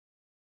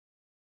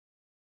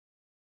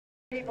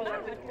people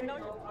of the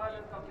traditional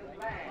owners of this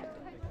land.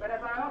 But as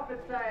I often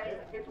say,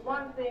 it's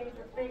one thing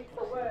to speak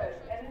the word,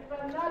 and it's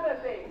another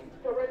thing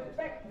to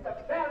respect the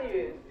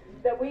values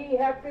that we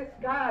have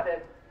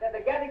discarded, that the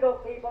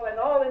Gadigal people and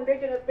all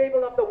indigenous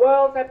people of the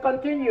world have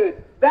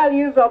continued.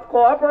 Values of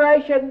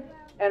cooperation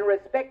and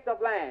respect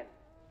of land.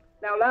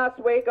 Now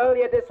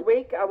earlier this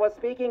week, I was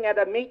speaking at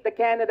a Meet the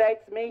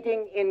Candidates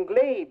meeting in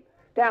Glebe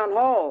Town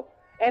Hall,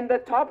 and the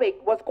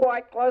topic was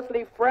quite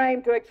closely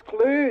framed to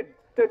exclude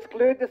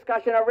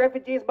discussion of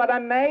refugees, but I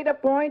made a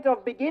point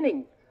of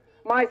beginning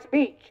my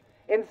speech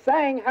in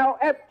saying how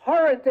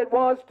abhorrent it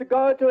was to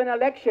go to an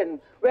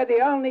election where the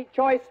only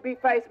choice we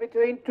faced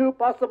between two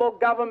possible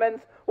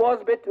governments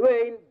was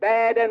between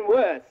bad and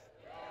worse.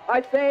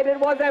 I said it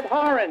was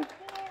abhorrent,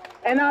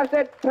 and I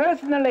said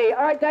personally,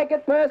 I take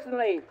it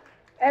personally,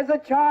 as a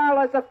child,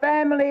 as a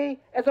family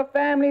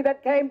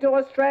that came to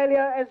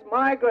Australia as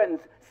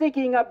migrants,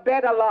 seeking a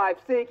better life,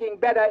 seeking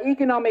better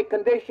economic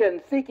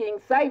conditions, seeking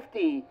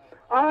safety.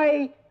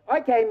 I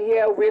came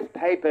here with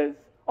papers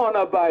on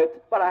a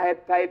boat, but I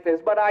had papers,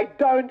 but I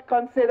don't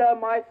consider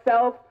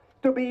myself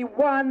to be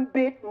one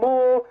bit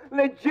more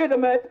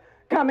legitimate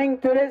coming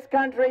to this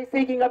country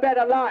seeking a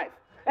better life.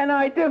 And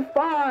I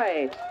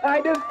defy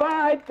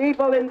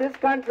people in this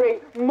country,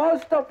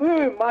 most of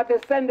whom are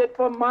descended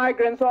from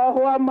migrants or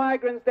who are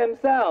migrants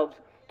themselves,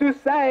 to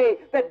say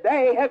that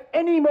they have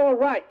any more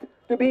right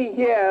to be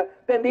here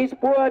than these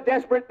poor,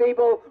 desperate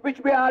people which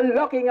we are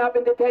locking up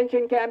in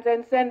detention camps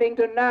and sending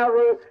to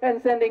Nauru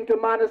and sending to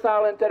Manus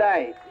Island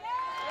today.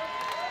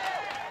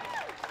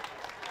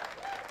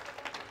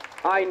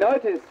 I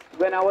noticed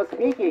when I was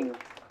speaking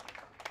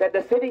that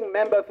the sitting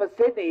member for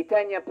Sydney,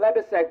 Tanya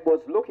Plebisek,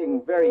 was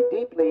looking very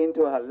deeply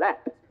into her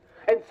lap.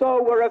 And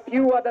so were a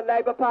few other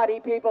Labor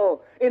Party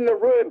people in the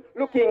room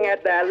looking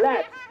at their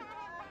laps.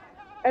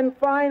 And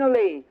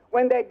finally,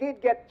 when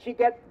she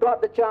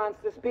got the chance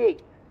to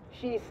speak,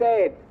 she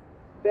said,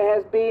 there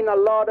has been a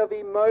lot of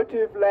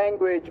emotive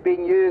language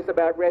being used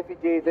about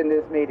refugees in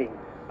this meeting.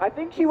 I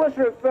think she was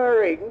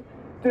referring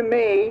to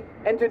me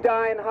and to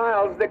Diane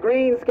Hiles, the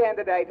Greens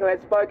candidate who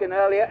had spoken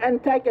earlier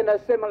and taken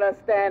a similar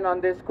stand on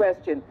this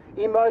question.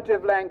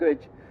 Emotive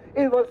language.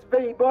 It was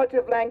the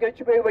emotive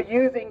language we were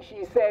using,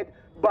 she said,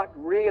 but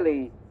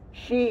really,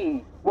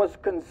 she was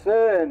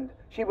concerned.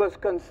 She was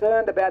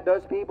concerned about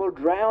those people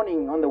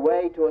drowning on the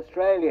way to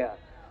Australia.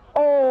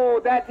 Oh,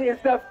 that is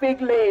the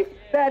fig leaf.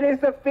 That is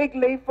the fig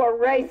leaf for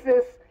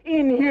racist,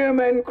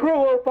 inhuman,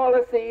 cruel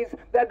policies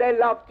that they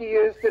love to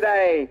use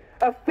today.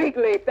 A fig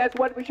leaf, that's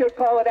what we should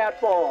call it out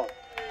for.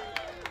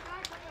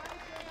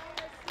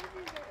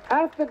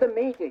 After the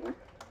meeting,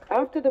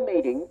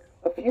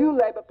 a few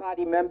Labor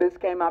Party members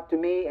came up to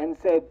me and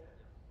said,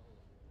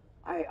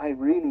 I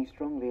really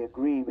strongly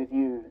agree with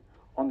you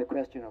on the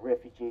question of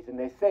refugees. And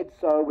they said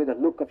so with a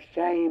look of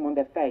shame on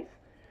their face.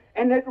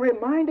 And it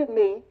reminded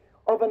me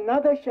of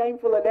another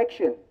shameful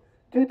election,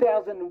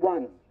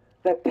 2001,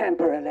 the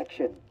Tampa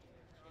election.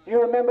 Do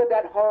you remember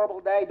that horrible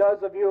day,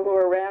 those of you who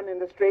are around in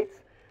the streets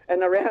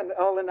and around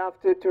old enough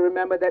to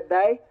remember that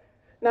day?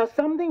 Now,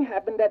 something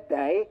happened that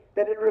day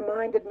that it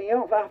reminded me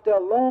of after a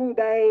long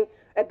day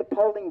at the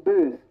polling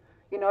booth.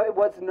 You know, it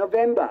was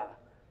November.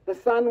 The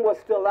sun was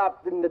still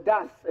up in the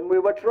dust, and we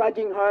were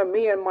trudging home,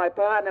 me and my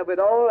partner, with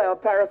all our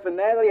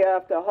paraphernalia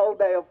after a whole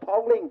day of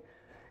polling.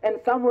 And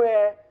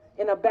somewhere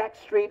in a back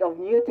street of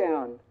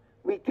Newtown,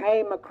 we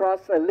came across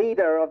a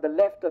leader of the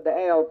left of the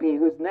ALP,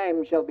 whose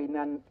name shall be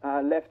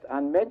left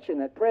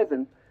unmentioned at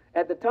present,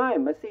 at the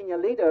time, a senior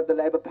leader of the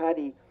Labor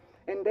Party.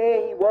 And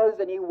there he was,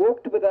 and he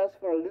walked with us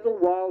for a little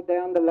while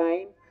down the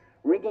lane,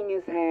 wringing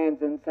his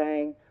hands and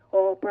saying,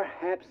 oh,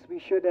 perhaps we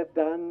should have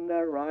done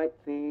the right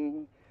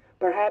thing.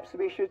 Perhaps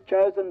we should have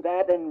chosen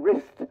that and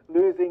risked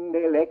losing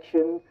the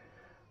election.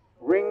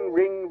 Ring,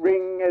 ring,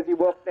 ring as he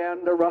walked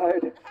down the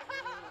road.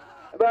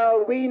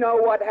 Well, we know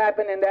what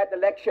happened in that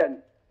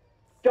election.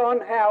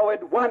 John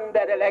Howard won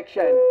that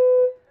election.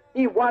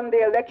 He won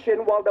the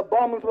election while the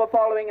bombs were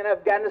falling in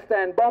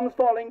Afghanistan. Bombs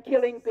falling,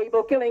 killing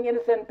people, killing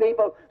innocent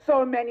people.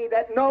 So many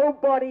that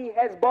nobody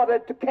has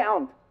bothered to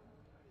count.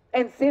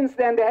 And since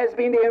then there has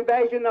been the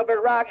invasion of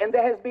Iraq, and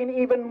there has been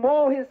even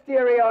more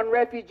hysteria on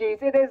refugees.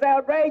 It is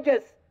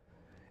outrageous.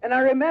 And I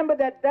remember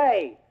that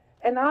day,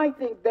 and I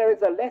think there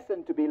is a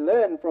lesson to be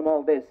learned from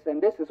all this,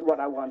 and this is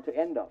what I want to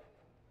end off.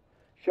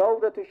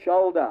 Shoulder to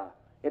shoulder,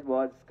 it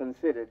was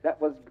considered. That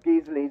was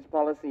Beazley's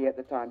policy at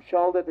the time,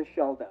 shoulder to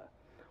shoulder.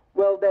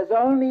 Well, there's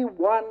only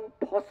one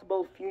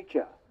possible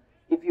future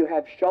if you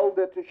have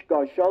shoulder to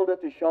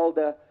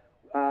shoulder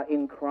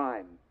in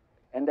crime,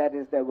 and that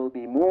is there will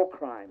be more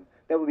crime.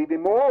 There will be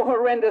more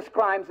horrendous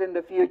crimes in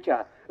the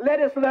future. Let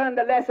us learn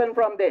the lesson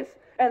from this,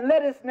 and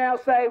let us now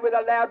say with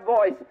a loud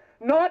voice,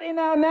 not in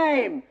our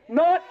name,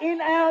 not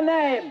in our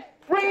name.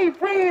 Free,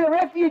 free the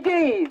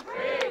refugees!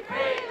 Free,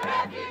 free the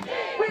refugees!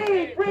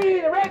 Free,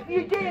 free the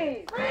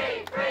refugees!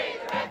 Free, free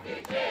the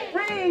refugees!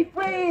 Free,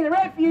 free the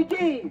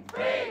refugees!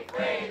 Free,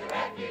 free the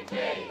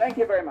refugees! Thank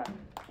you very much.